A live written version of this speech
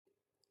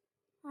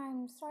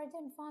I'm sorry to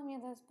inform you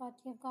this, but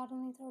you've got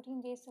only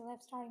 13 days to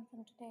live starting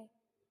from today.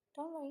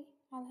 Don't worry,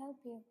 I'll help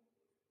you.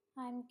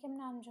 I'm Kim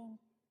Namjoon,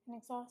 an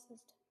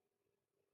exorcist.